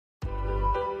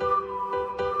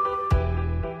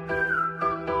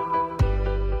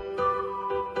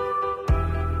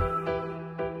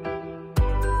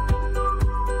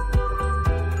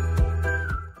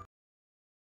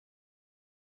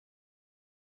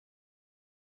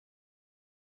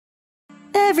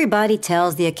Everybody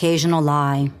tells the occasional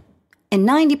lie, and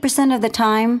 90% of the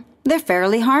time, they're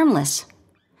fairly harmless.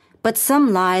 But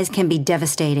some lies can be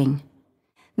devastating.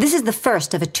 This is the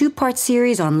first of a two-part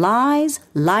series on lies,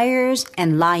 liars,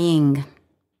 and lying.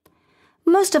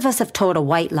 Most of us have told a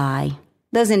white lie,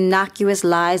 those innocuous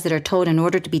lies that are told in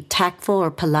order to be tactful or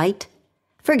polite.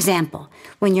 For example,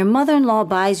 when your mother-in-law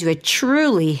buys you a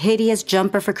truly hideous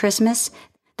jumper for Christmas,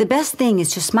 the best thing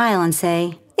is to smile and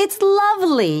say, "It's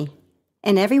lovely!"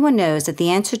 And everyone knows that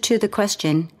the answer to the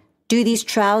question, "Do these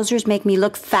trousers make me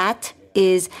look fat?"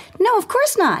 is, "No, of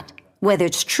course not," whether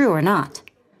it's true or not.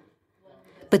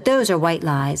 But those are white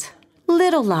lies,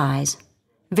 little lies,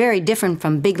 very different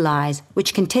from big lies,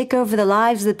 which can take over the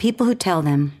lives of the people who tell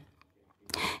them,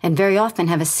 and very often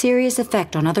have a serious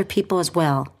effect on other people as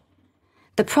well.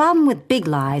 The problem with big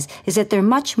lies is that they're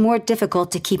much more difficult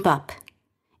to keep up.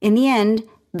 In the end,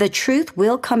 the truth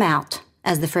will come out,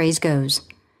 as the phrase goes.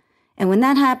 And when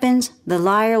that happens, the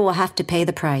liar will have to pay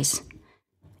the price.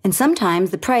 And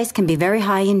sometimes the price can be very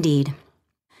high indeed.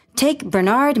 Take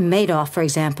Bernard Madoff, for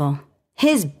example.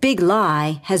 His big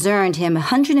lie has earned him a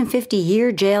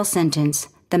 150-year jail sentence,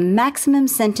 the maximum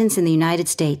sentence in the United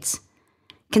States.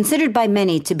 Considered by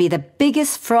many to be the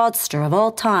biggest fraudster of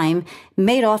all time,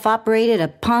 Madoff operated a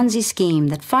Ponzi scheme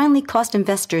that finally cost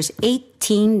investors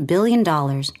 $18 billion.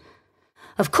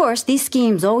 Of course, these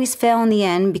schemes always fail in the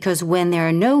end because when there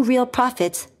are no real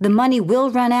profits, the money will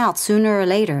run out sooner or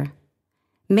later.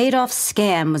 Madoff's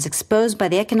scam was exposed by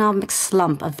the economic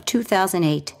slump of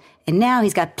 2008, and now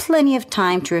he's got plenty of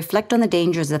time to reflect on the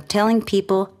dangers of telling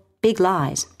people big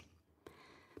lies.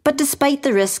 But despite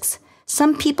the risks,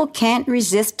 some people can't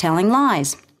resist telling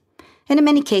lies, and in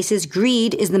many cases,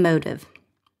 greed is the motive.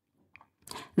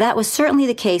 That was certainly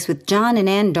the case with John and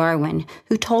Ann Darwin,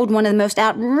 who told one of the most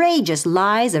outrageous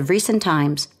lies of recent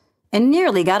times, and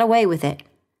nearly got away with it.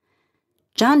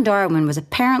 John Darwin was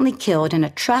apparently killed in a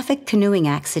traffic canoeing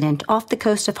accident off the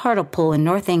coast of Hartlepool in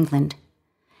North England.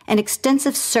 An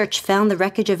extensive search found the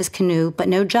wreckage of his canoe, but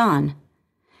no John.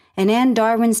 And Ann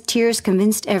Darwin's tears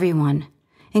convinced everyone,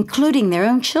 including their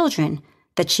own children,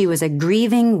 that she was a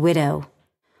grieving widow.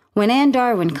 When Ann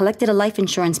Darwin collected a life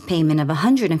insurance payment of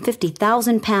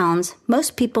 £150,000,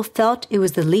 most people felt it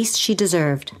was the least she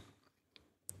deserved.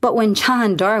 But when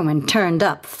John Darwin turned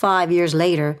up 5 years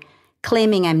later,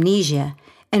 claiming amnesia,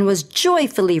 and was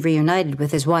joyfully reunited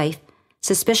with his wife,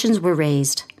 suspicions were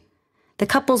raised. The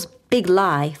couple's big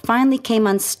lie finally came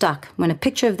unstuck when a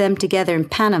picture of them together in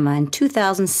Panama in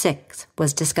 2006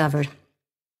 was discovered.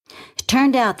 It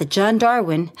turned out that John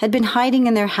Darwin had been hiding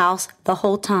in their house the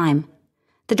whole time.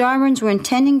 The Darwins were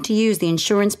intending to use the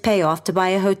insurance payoff to buy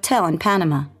a hotel in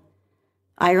Panama.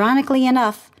 Ironically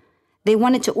enough, they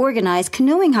wanted to organize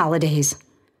canoeing holidays.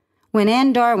 When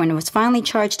Ann Darwin was finally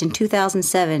charged in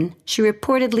 2007, she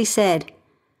reportedly said,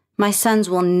 "My sons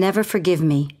will never forgive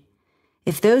me."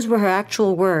 If those were her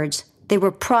actual words, they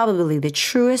were probably the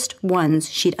truest ones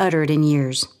she'd uttered in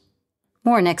years.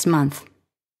 More next month.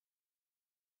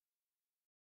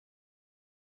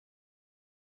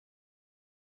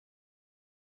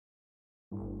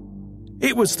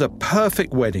 It was the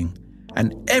perfect wedding,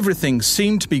 and everything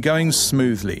seemed to be going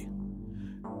smoothly.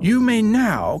 "You may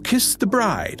now kiss the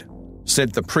bride,"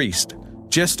 said the priest,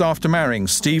 just after marrying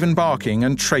Stephen Barking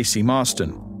and Tracy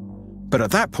Marston. But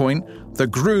at that point, the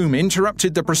groom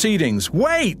interrupted the proceedings.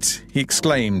 "Wait!" he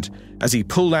exclaimed as he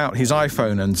pulled out his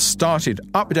iPhone and started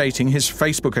updating his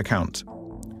Facebook account.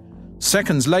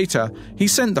 Seconds later, he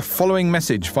sent the following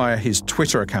message via his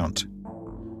Twitter account.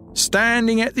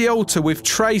 "Standing at the altar with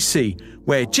Tracy,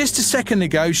 where just a second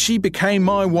ago she became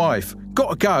my wife.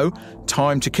 Gotta go,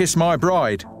 time to kiss my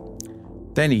bride."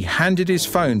 Then he handed his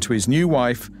phone to his new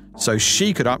wife so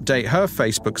she could update her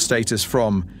Facebook status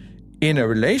from "in a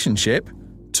relationship"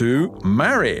 to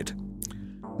 "married."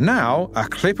 Now, a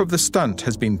clip of the stunt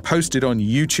has been posted on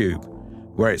YouTube,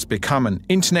 where it's become an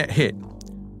internet hit.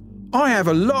 "I have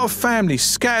a lot of family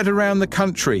scattered around the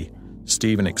country,"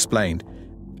 Stephen explained,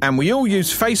 "and we all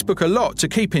use Facebook a lot to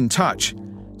keep in touch.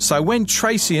 So when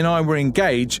Tracy and I were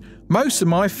engaged, most of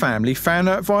my family found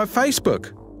out via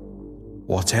Facebook.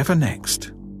 Whatever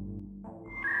next?"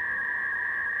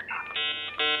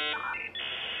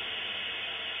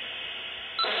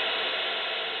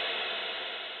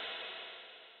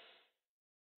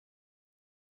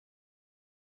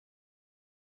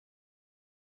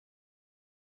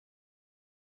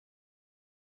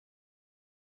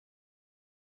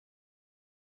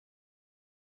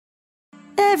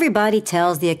 Everybody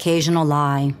tells the occasional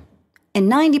lie, and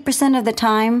 90% of the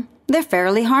time, they're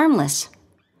fairly harmless.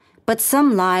 But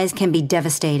some lies can be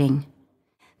devastating.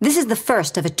 This is the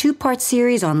first of a two-part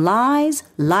series on lies,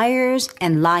 liars,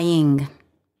 and lying.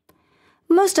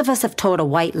 Most of us have told a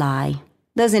white lie,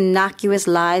 those innocuous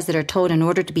lies that are told in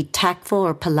order to be tactful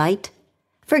or polite.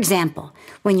 For example,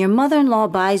 when your mother-in-law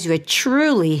buys you a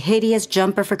truly hideous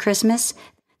jumper for Christmas,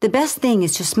 the best thing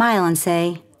is to smile and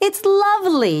say, "It's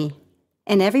lovely!"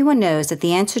 And everyone knows that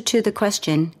the answer to the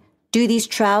question, "Do these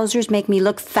trousers make me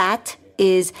look fat?"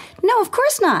 is, "No, of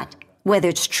course not," whether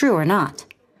it's true or not.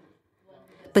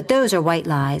 But those are white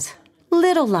lies,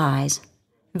 little lies,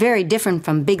 very different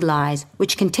from big lies,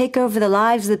 which can take over the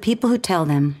lives of the people who tell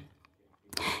them,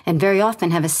 and very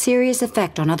often have a serious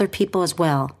effect on other people as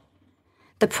well.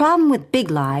 The problem with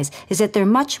big lies is that they're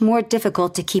much more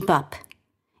difficult to keep up.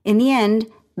 In the end,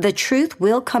 the truth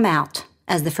will come out,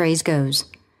 as the phrase goes.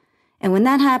 And when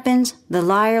that happens, the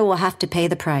liar will have to pay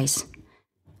the price.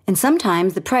 And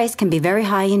sometimes the price can be very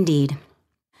high indeed.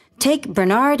 Take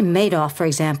Bernard Madoff, for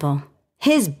example.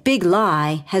 His big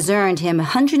lie has earned him a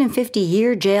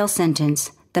 150-year jail sentence,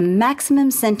 the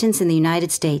maximum sentence in the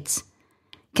United States.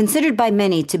 Considered by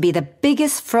many to be the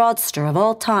biggest fraudster of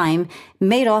all time,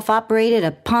 Madoff operated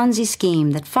a Ponzi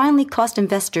scheme that finally cost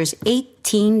investors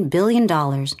 $18 billion.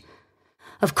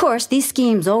 Of course, these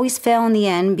schemes always fail in the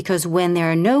end because when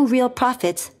there are no real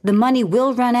profits, the money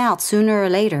will run out sooner or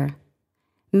later.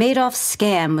 Madoff's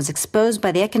scam was exposed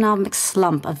by the economic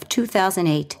slump of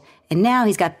 2008, and now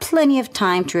he's got plenty of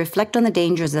time to reflect on the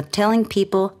dangers of telling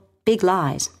people big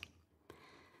lies.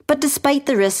 But despite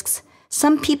the risks,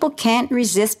 some people can't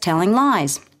resist telling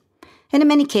lies, and in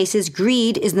many cases,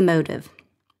 greed is the motive.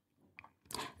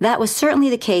 That was certainly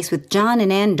the case with John and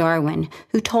Ann Darwin,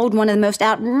 who told one of the most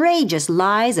outrageous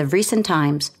lies of recent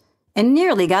times, and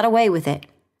nearly got away with it.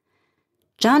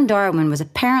 John Darwin was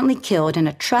apparently killed in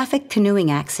a traffic canoeing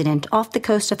accident off the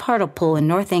coast of Hartlepool in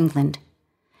North England.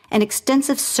 An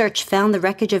extensive search found the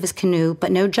wreckage of his canoe, but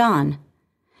no John.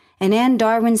 And Ann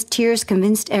Darwin's tears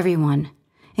convinced everyone,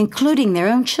 including their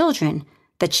own children,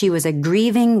 that she was a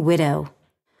grieving widow.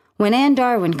 When Ann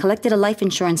Darwin collected a life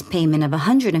insurance payment of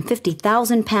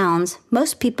 £150,000,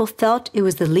 most people felt it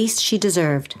was the least she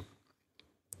deserved.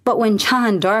 But when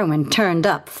John Darwin turned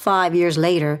up 5 years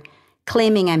later,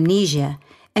 claiming amnesia,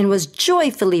 and was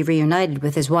joyfully reunited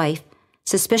with his wife,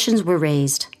 suspicions were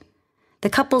raised. The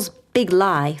couple's big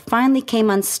lie finally came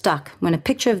unstuck when a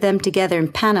picture of them together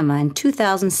in Panama in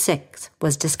 2006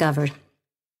 was discovered.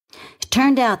 It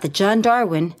turned out that John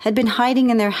Darwin had been hiding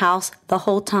in their house the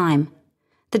whole time.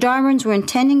 The Darwins were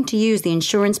intending to use the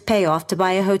insurance payoff to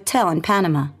buy a hotel in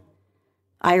Panama.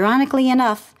 Ironically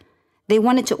enough, they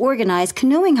wanted to organize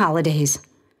canoeing holidays.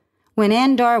 When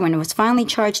Ann Darwin was finally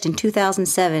charged in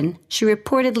 2007, she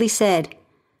reportedly said,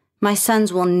 "My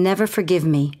sons will never forgive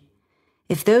me."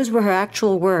 If those were her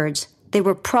actual words, they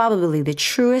were probably the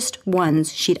truest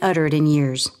ones she'd uttered in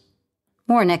years.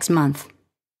 More next month.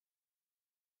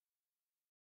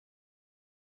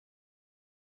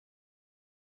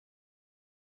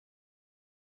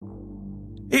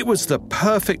 It was the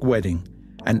perfect wedding,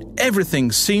 and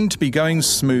everything seemed to be going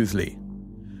smoothly.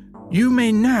 "You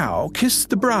may now kiss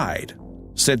the bride,"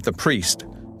 said the priest,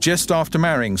 just after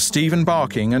marrying Stephen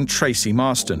Barking and Tracy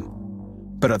Marston.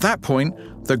 But at that point,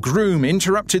 the groom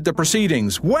interrupted the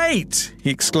proceedings. "Wait!" he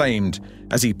exclaimed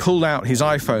as he pulled out his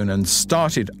iPhone and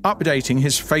started updating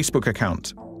his Facebook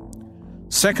account.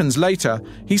 Seconds later,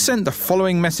 he sent the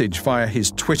following message via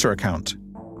his Twitter account.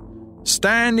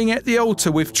 "Standing at the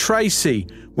altar with Tracy,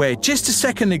 where just a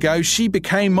second ago she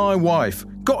became my wife.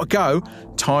 Gotta go,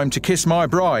 time to kiss my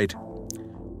bride."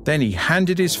 Then he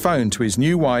handed his phone to his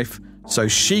new wife so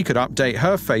she could update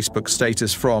her Facebook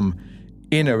status from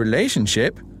 "in a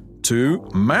relationship" to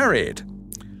 "married."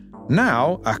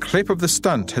 Now, a clip of the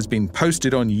stunt has been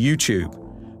posted on YouTube,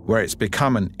 where it's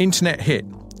become an internet hit.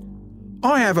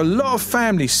 "I have a lot of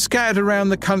family scattered around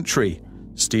the country,"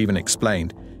 Stephen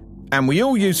explained, "and we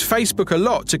all use Facebook a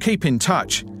lot to keep in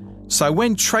touch. So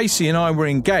when Tracy and I were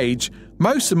engaged,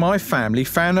 most of my family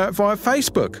found out via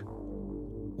Facebook."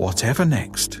 Whatever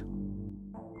next?